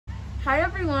Hi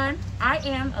everyone, I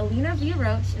am Alina V.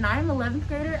 Roach and I am 11th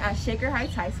grader at Shaker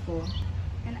Heights High School.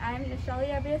 And I'm Nishali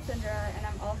Abhyasundra and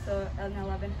I'm also an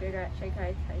 11th grader at Shaker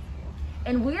Heights High School.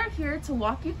 And we are here to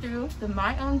walk you through the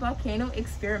My Own Volcano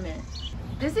experiment.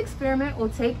 This experiment will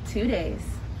take 2 days.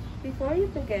 Before you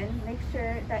begin, make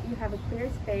sure that you have a clear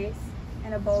space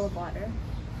and a bowl of water.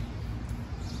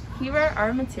 Here are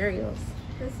our materials.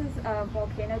 This is a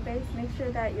volcano base. Make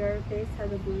sure that your base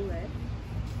has a blue lid.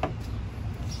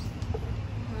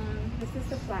 This is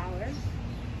the flour.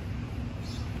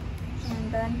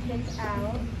 And then take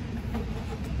out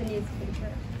the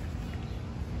newspaper.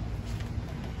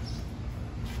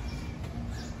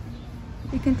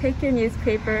 You can take your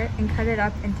newspaper and cut it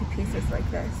up into pieces like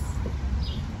this.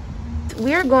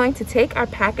 We are going to take our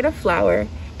packet of flour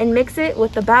and mix it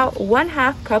with about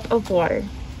 1/2 cup of water.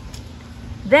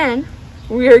 Then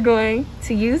we are going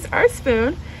to use our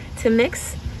spoon to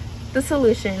mix the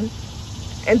solution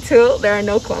until there are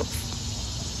no clumps.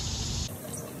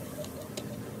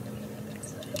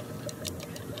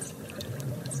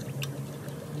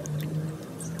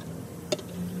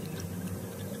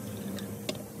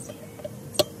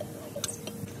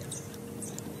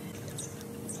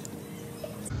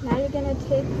 Now you're going to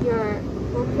take your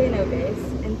volcano base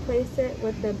and place it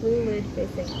with the blue lid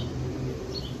facing up.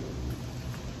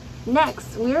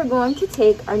 Next, we are going to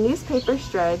take our newspaper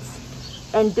shreds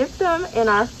and dip them in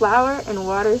our flour and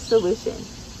water solution.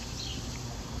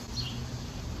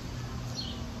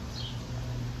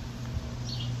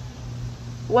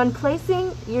 When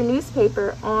placing your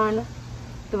newspaper on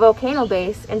the volcano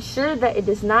base, ensure that it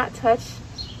does not touch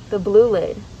the blue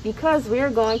lid because we are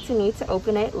going to need to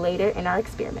open it later in our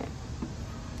experiment.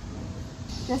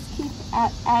 Just keep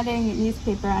adding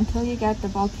newspaper until you get the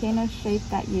volcano shape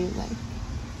that you like.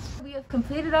 We have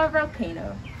completed our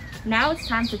volcano. Now it's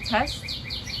time to test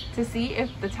to see if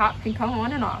the top can come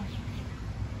on and off.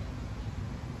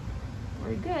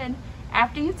 We're good.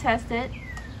 After you test it,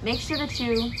 make sure that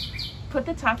you put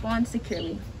the top on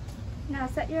securely. Now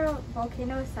set your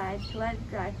volcano aside to let it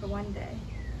dry for 1 day.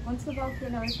 Once the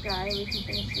volcano is dry, we can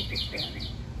finish this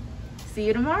experiment. See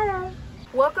you tomorrow.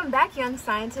 Welcome back, young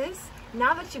scientists.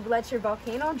 Now that you've let your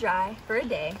volcano dry for a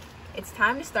day, it's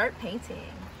time to start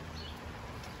painting.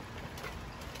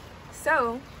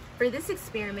 So, for this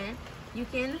experiment, you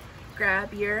can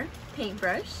grab your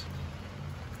paintbrush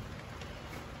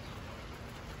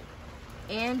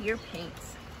and your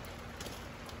paints.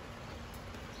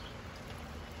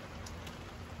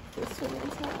 This one on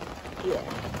top? Yeah.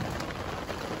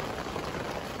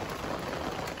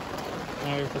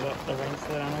 Now we put the rinse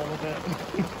it on a little bit.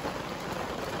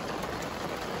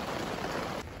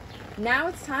 Now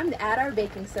it's time to add our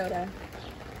baking soda.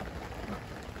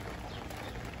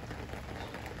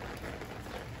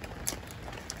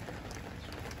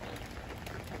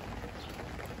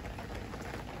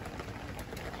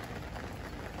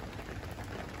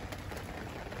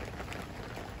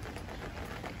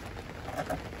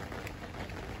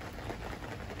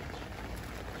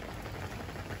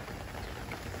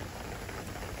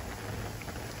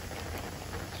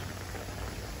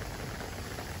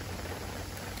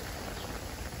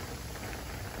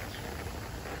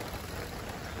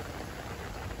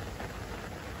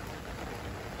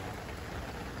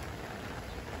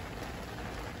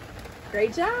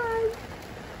 Great job!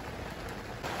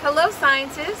 Hello,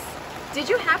 scientists! Did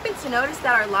you happen to notice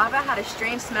that our lava had a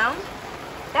strange smell?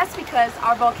 That's because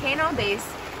our volcano base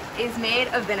is made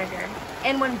of vinegar.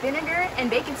 And when vinegar and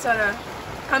baking soda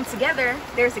come together,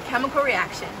 there's a chemical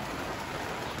reaction.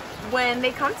 When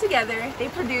they come together, they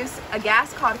produce a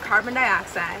gas called carbon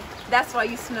dioxide. That's why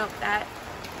you smelled that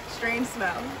strange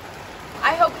smell.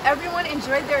 I hope everyone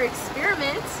enjoyed their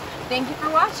experiment. Thank you for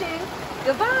watching.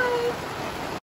 Goodbye!